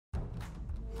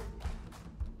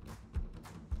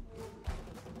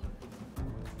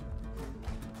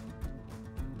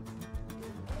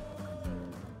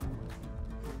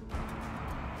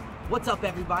What's up,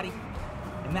 everybody?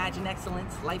 Imagine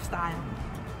excellence, lifestyle.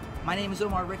 My name is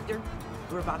Omar Richter.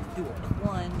 We're about to do a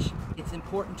plunge. It's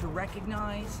important to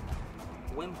recognize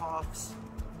Wim Hof's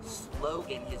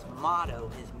slogan, his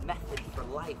motto, his method for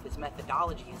life, his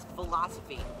methodology, his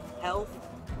philosophy: health,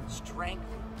 strength,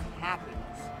 and happiness.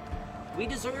 We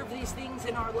deserve these things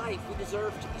in our life. We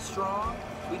deserve to be strong,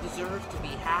 we deserve to be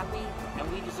happy,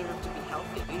 and we deserve to be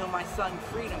healthy. You know, my son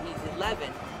Freedom, he's 11,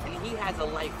 and he has a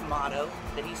life motto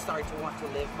that he started to want to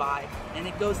live by, and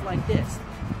it goes like this: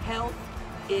 health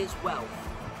is wealth.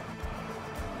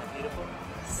 Isn't that beautiful?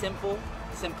 Simple,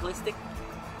 simplistic,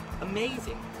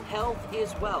 amazing. Health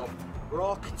is wealth. We're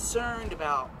all concerned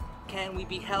about, can we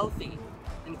be healthy?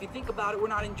 And if you think about it, we're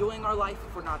not enjoying our life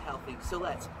if we're not healthy. So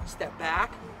let's step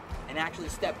back and actually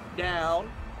step down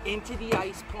into the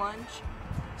ice plunge,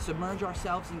 submerge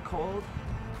ourselves in cold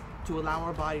to allow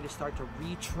our body to start to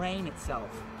retrain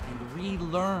itself and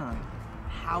relearn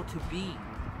how to be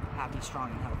happy, strong,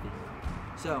 and healthy.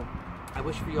 So I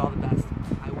wish for you all the best.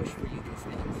 I wish for you these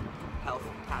things: health,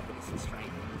 happiness, and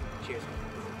strength. Cheers.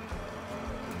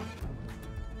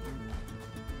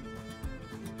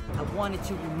 I wanted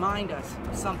to remind us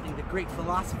of something the great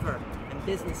philosopher and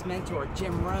business mentor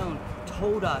Jim Rohn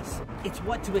told us. It's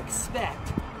what to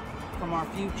expect from our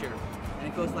future. And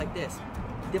it goes like this: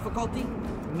 difficulty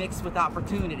mixed with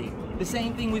opportunity. The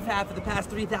same thing we've had for the past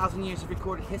 3,000 years of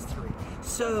recorded history.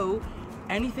 So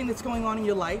anything that's going on in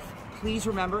your life, please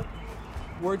remember,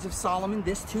 words of Solomon,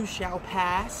 this too shall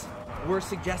pass. We're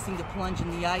suggesting to plunge in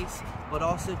the ice, but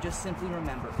also just simply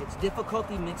remember, it's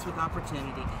difficulty mixed with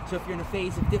opportunity. So if you're in a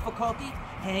phase of difficulty,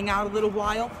 hang out a little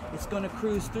while. It's going to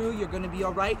cruise through. You're going to be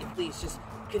all right. Please just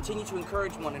continue to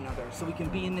encourage one another so we can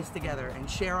be in this together and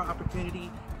share our opportunity,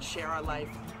 share our life,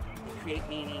 and create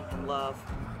meaning and love.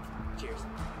 Cheers.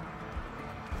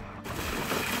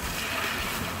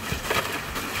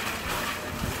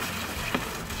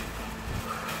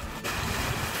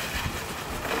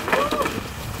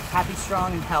 Happy,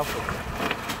 strong, and healthy.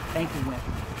 Thank you, Wim.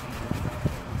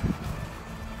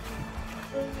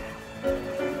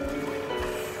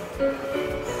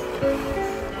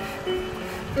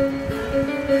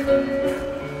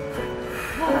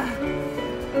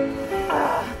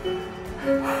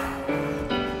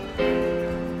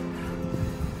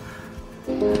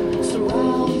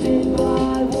 Surrounded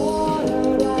by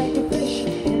water like a fish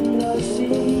in the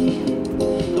sea.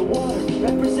 The water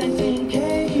representing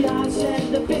chaos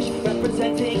and the fish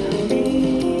representing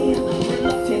me.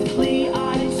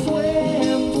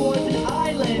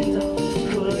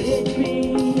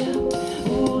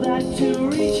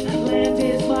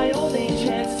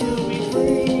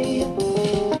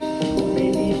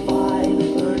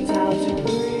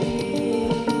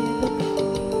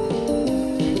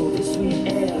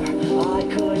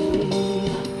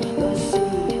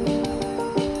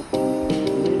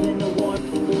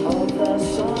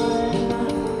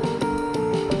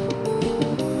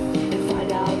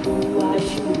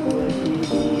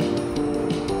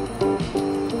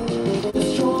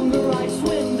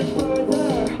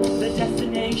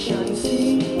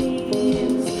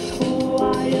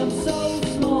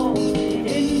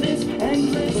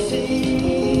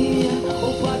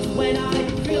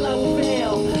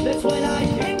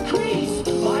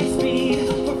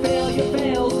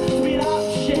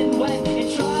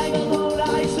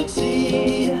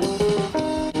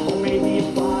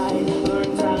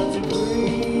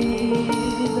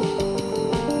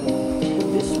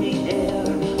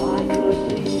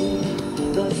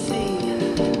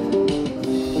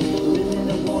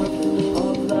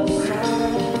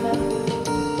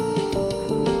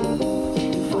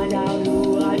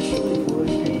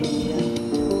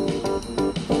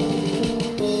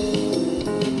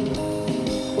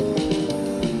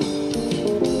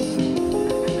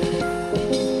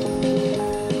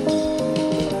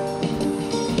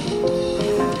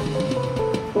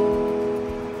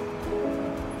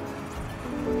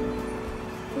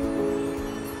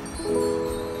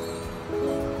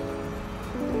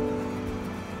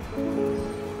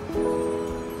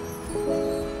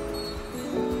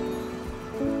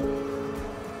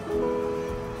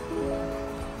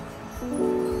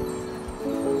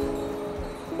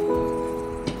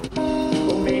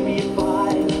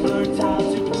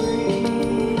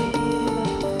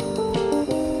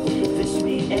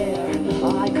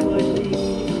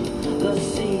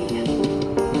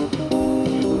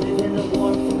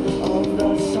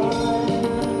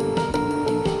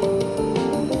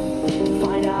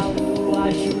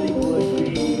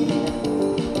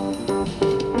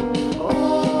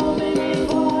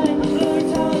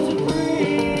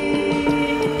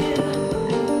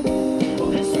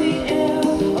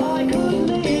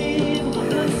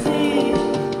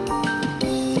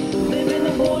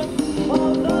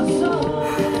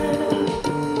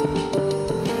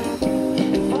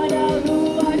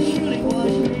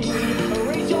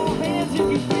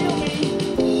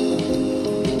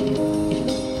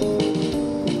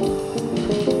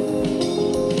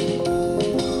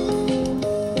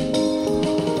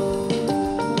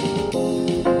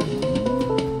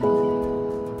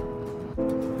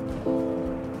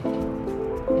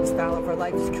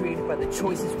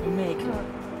 choices we make.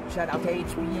 Shout out to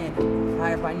HBN,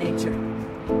 Higher by Nature.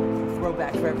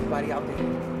 Throwback for everybody out there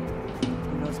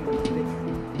who knows me a little bit.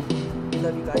 We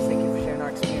love you guys. Thank you for sharing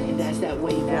our experience. And as that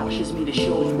wave washes me to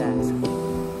shore,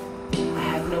 I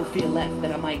have no fear left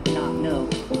that I might not know.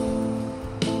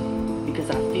 Because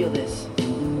I feel this,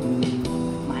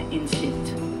 my instinct.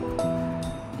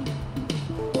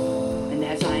 And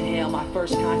as I inhale my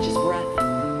first conscious breath,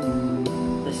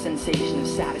 the sensation of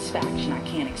satisfaction I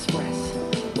can't express.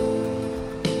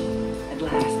 At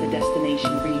last the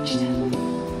destination reached.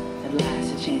 At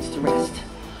last a chance to rest.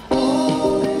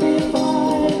 Oh, if I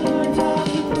learned how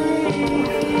to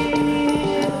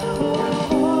breathe,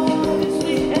 oh, it's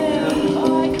the air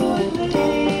I could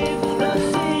leave the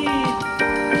sea.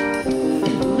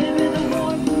 Live in the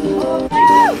warmth of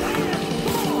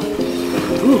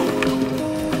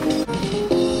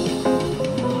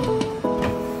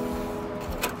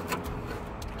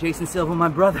Jason Silva, my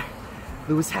brother.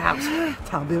 Lewis House,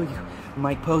 Tom Billiard,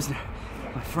 Mike Posner,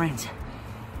 my friends.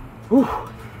 Whew.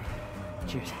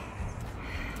 Cheers.